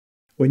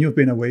When you've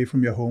been away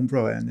from your home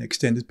for an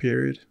extended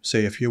period,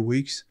 say a few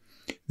weeks,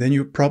 then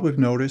you've probably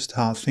noticed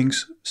how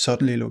things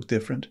suddenly look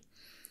different.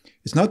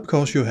 It's not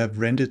because you have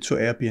rented to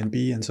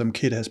Airbnb and some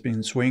kid has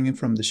been swinging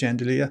from the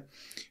chandelier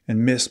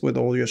and messed with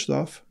all your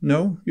stuff.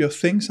 No, your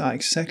things are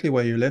exactly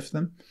where you left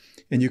them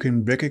and you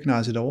can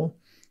recognize it all,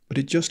 but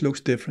it just looks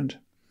different.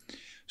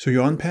 So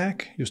you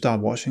unpack, you start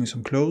washing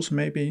some clothes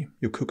maybe,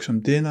 you cook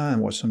some dinner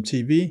and watch some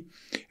TV,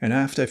 and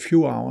after a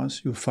few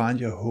hours you find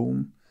your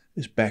home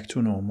is back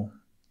to normal.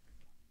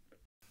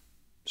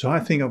 So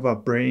I think of our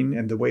brain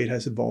and the way it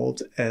has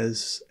evolved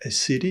as a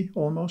city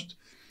almost.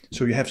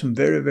 So you have some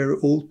very, very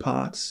old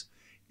parts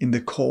in the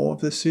core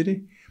of the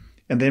city,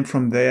 and then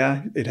from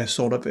there it has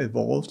sort of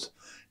evolved,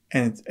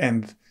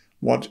 and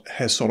what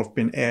has sort of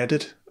been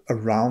added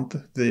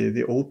around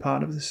the old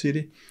part of the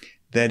city,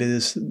 that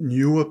is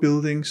newer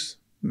buildings,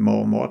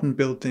 more modern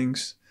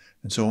buildings,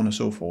 and so on and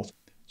so forth.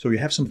 So you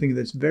have something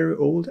that's very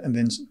old and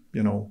then,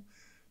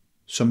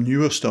 some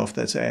newer stuff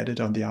that's added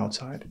on the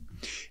outside.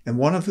 And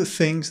one of the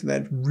things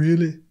that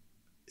really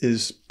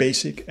is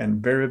basic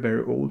and very,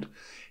 very old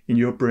in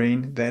your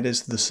brain, that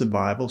is the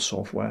survival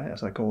software,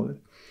 as I call it.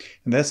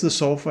 And that's the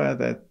software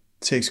that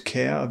takes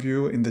care of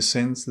you in the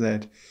sense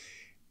that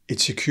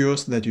it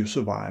secures that you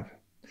survive.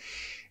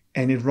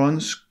 And it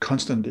runs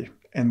constantly.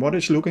 And what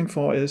it's looking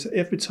for is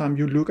every time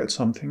you look at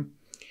something,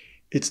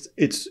 it's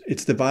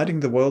dividing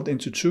the world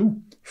into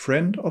two,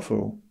 friend or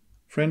foe,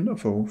 friend or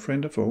foe,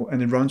 friend or foe,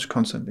 and it runs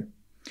constantly.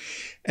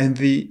 And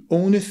the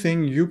only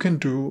thing you can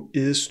do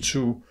is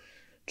to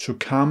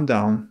calm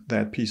down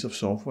that piece of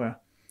software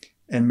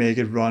and make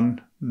it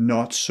run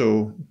not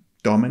so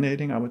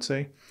dominating, I would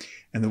say.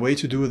 And the way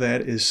to do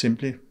that is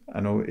simply, I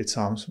know it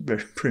sounds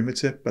very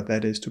primitive, but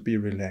that is to be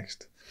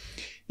relaxed.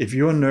 If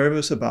you're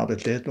nervous about a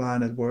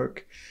deadline at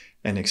work,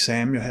 an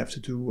exam you have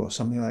to do or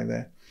something like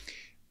that,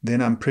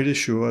 then I'm pretty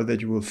sure that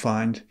you will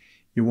find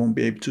you won't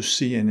be able to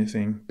see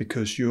anything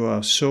because you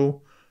are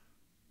so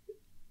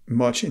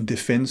much in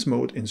defense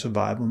mode, in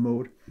survival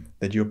mode,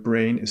 that your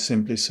brain is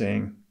simply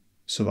saying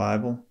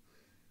survival,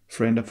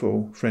 friend or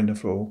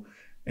foe,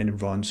 and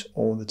it runs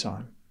all the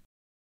time.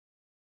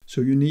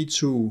 So you need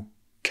to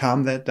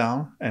calm that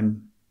down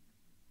and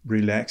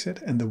relax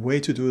it. And the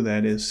way to do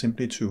that is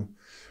simply to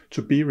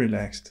be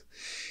relaxed.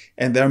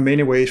 And there are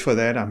many ways for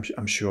that.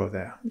 I'm sure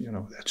there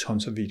are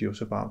tons of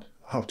videos about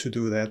how to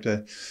do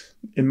that.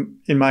 In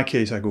my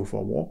case, I go for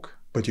a walk,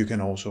 but you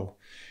can also,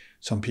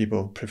 some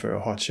people prefer a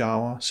hot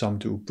shower, some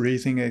do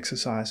breathing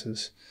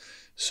exercises,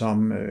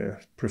 some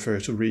prefer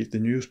to read the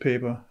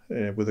newspaper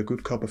with a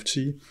good cup of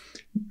tea.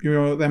 There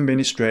are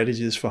many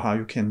strategies for how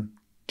you can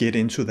get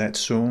into that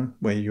zone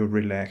where you're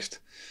relaxed.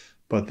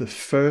 But the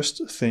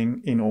first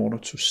thing in order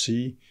to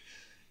see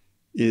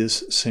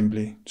is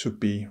simply to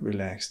be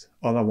relaxed.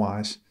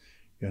 Otherwise,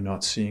 you're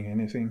not seeing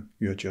anything,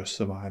 you're just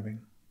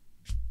surviving.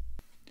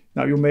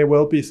 Now you may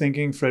well be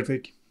thinking,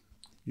 Frederick,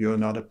 you're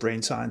not a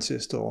brain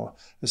scientist or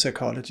a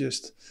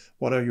psychologist.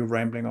 What are you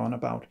rambling on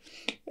about?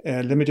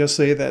 Let me just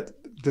say that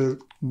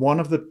one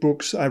of the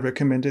books I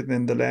recommended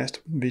in the last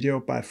video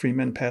by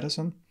Freeman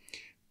Patterson,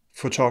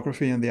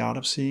 Photography and the Art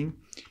of Seeing,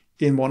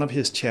 in one of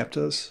his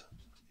chapters,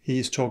 he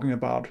is talking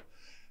about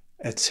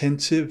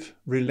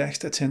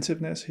relaxed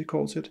attentiveness, he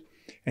calls it.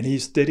 And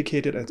he's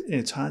dedicated an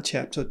entire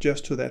chapter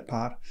just to that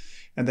part.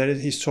 And that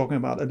is, he's talking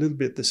about a little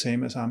bit the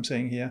same as I'm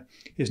saying here.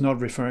 He's not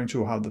referring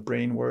to how the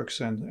brain works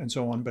and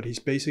so on, but he's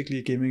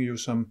basically giving you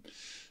some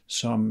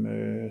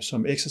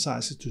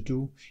exercises to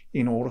do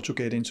in order to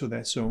get into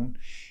that zone.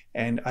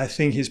 And I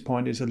think his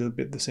point is a little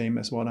bit the same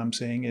as what I'm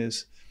saying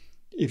is,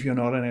 if you're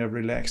not in a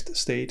relaxed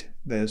state,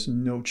 there's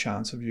no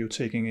chance of you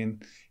taking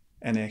in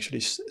and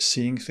actually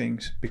seeing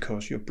things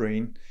because your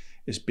brain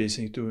is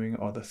busy doing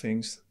other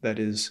things that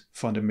is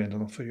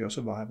fundamental for your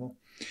survival.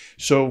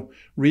 So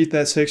read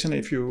that section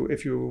if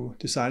you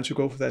decide to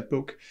go for that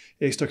book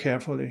extra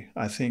carefully.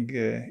 I think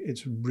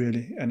it's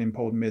really an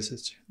important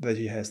message that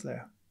he has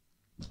there.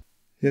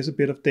 Here's a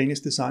bit of Danish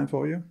design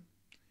for you.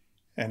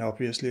 And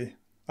obviously,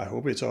 I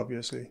hope it's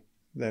obviously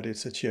that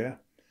it's a chair.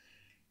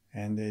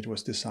 And it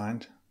was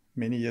designed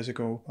many years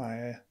ago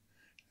by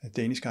a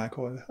Danish guy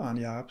called Arne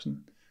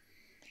Jacobsen.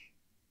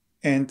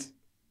 And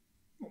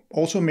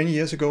also many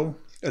years ago,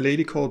 a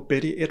lady called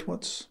Betty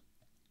Edwards,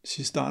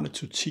 she started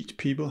to teach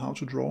people how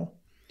to draw.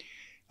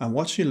 And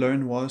what she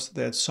learned was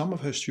that some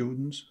of her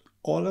students,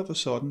 all of a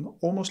sudden,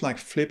 almost like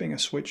flipping a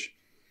switch,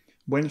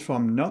 went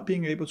from not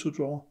being able to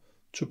draw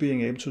to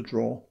being able to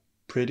draw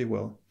pretty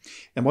well.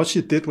 And what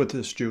she did with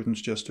the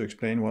students, just to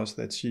explain, was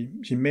that she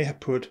may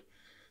have put,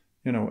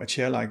 a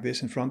chair like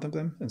this in front of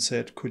them and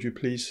said, could you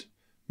please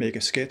make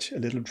a sketch, a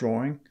little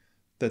drawing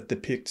that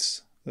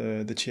depicts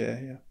the chair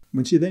here.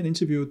 When she then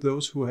interviewed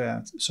those who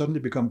had suddenly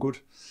become good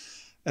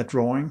at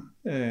drawing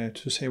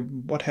to say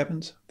what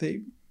happened,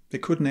 they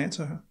couldn't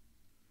answer her.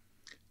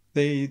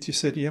 They just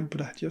said, yeah,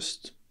 but I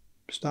just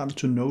started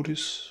to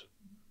notice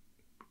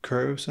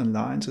curves and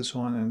lines and so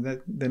on,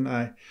 and then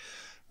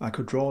I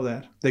could draw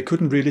that. They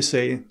couldn't really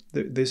say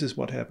this is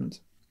what happened.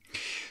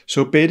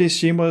 So Betty,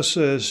 she was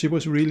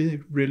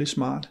really, really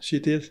smart. She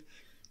did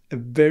a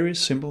very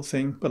simple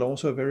thing, but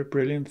also a very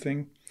brilliant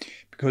thing,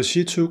 because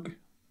she took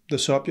the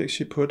subject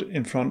she put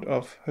in front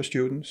of her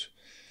students.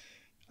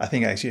 I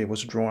think actually it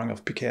was a drawing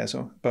of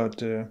Picasso,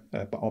 but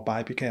or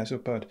by Picasso,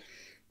 but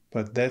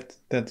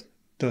that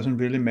doesn't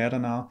really matter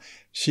now.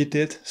 She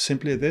did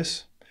simply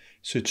this.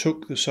 She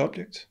took the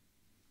subject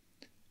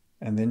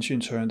and then she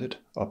turned it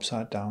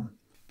upside down.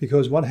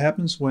 Because what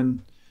happens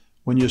when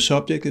your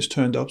subject is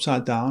turned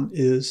upside down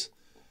is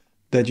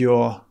that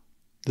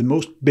the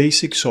most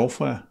basic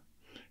software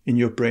in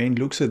your brain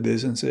looks at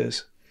this and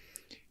says,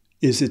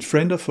 is it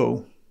friend or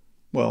foe?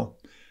 Well,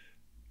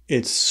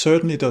 it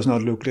certainly does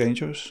not look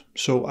dangerous,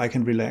 so I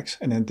can relax,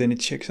 and then it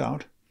checks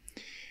out.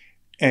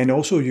 And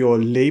also your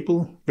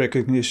label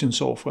recognition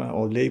software,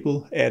 or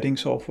label adding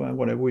software,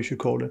 whatever we should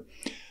call it,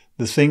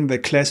 the thing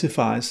that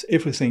classifies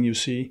everything you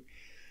see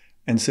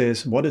and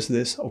says, what is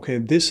this? Okay,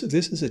 this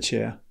is a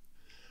chair,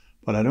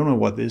 but I don't know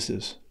what this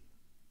is.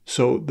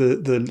 So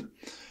the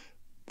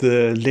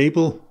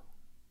label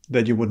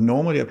that you would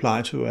normally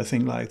apply to a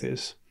thing like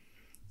this,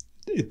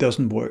 it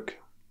doesn't work.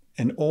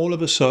 And all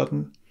of a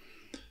sudden,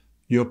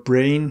 your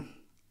brain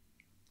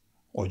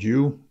or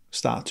you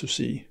start to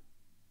see.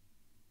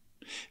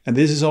 And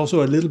this is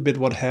also a little bit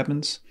what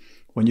happens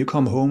when you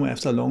come home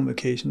after a long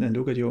vacation and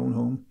look at your own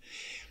home,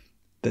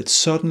 that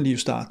suddenly you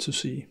start to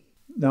see.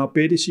 Now,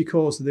 Betty, she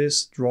calls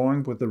this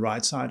drawing with the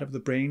right side of the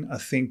brain. I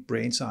think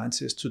brain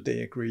scientists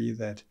today agree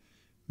that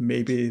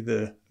maybe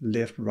the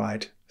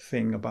left-right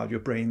thing about your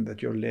brain,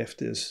 that your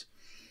left is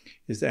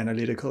the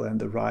analytical and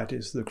the right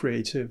is the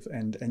creative,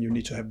 and you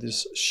need to have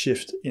this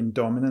shift in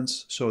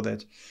dominance so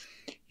that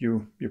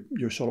you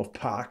sort of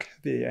park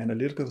the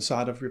analytical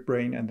side of your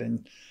brain and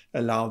then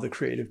allow the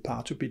creative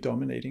part to be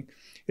dominating.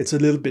 It's a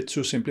little bit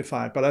too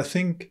simplified, but I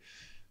think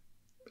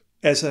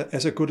as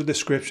a good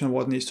description of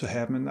what needs to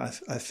happen,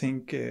 I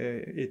think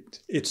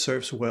it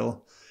serves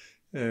well,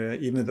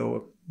 even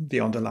though the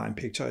underlying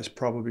picture is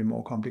probably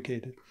more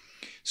complicated.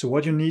 So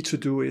what you need to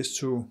do is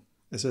to,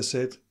 as I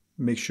said,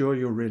 make sure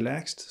you're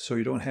relaxed so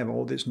you don't have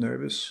all this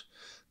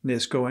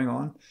nervousness going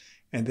on.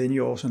 And then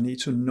you also need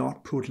to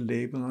not put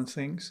label on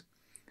things.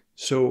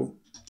 So,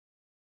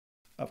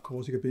 of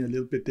course, it can be a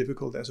little bit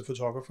difficult as a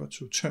photographer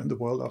to turn the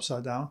world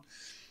upside down.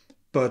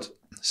 But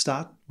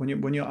start, when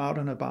you're out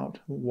and about,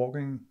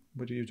 walking,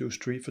 whether you do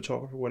street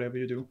photography, whatever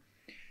you do,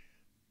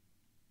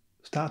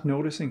 start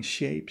noticing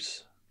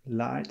shapes,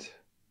 light,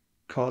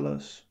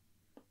 colors,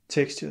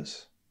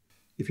 textures.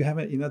 If you have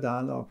an inner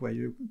dialogue where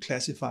you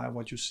classify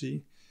what you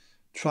see,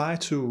 try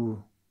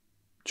to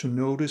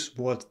notice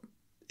what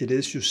it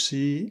is you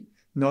see,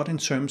 not in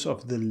terms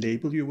of the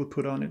label you would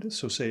put on it.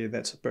 So say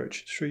that's a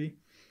birch tree,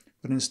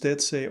 but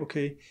instead say,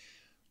 okay,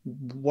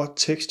 what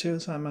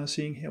textures am I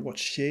seeing here? What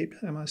shape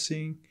am I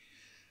seeing?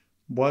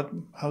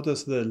 How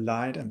does the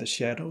light and the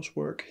shadows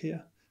work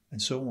here?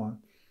 And so on.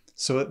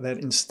 So that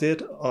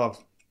instead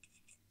of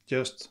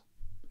just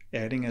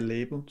adding a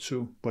label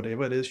to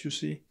whatever it is you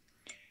see,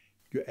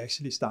 you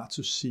actually start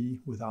to see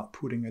without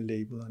putting a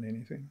label on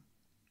anything.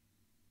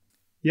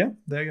 Yeah,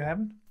 there you have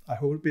it. I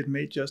hope it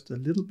made just a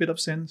little bit of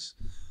sense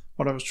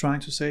what I was trying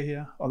to say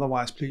here.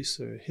 Otherwise, please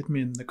hit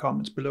me in the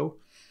comments below.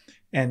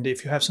 And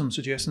if you have some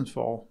suggestions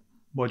for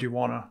what you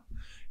want to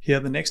hear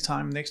the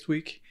next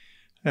week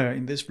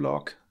in this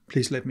vlog,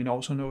 please let me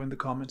also know in the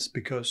comments,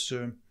 because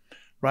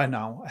right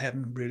now I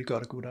haven't really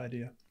got a good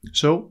idea.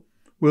 So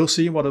we'll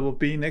see what it will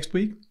be next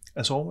week.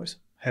 As always,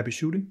 happy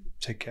shooting.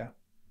 Take care.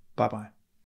 Bye-bye.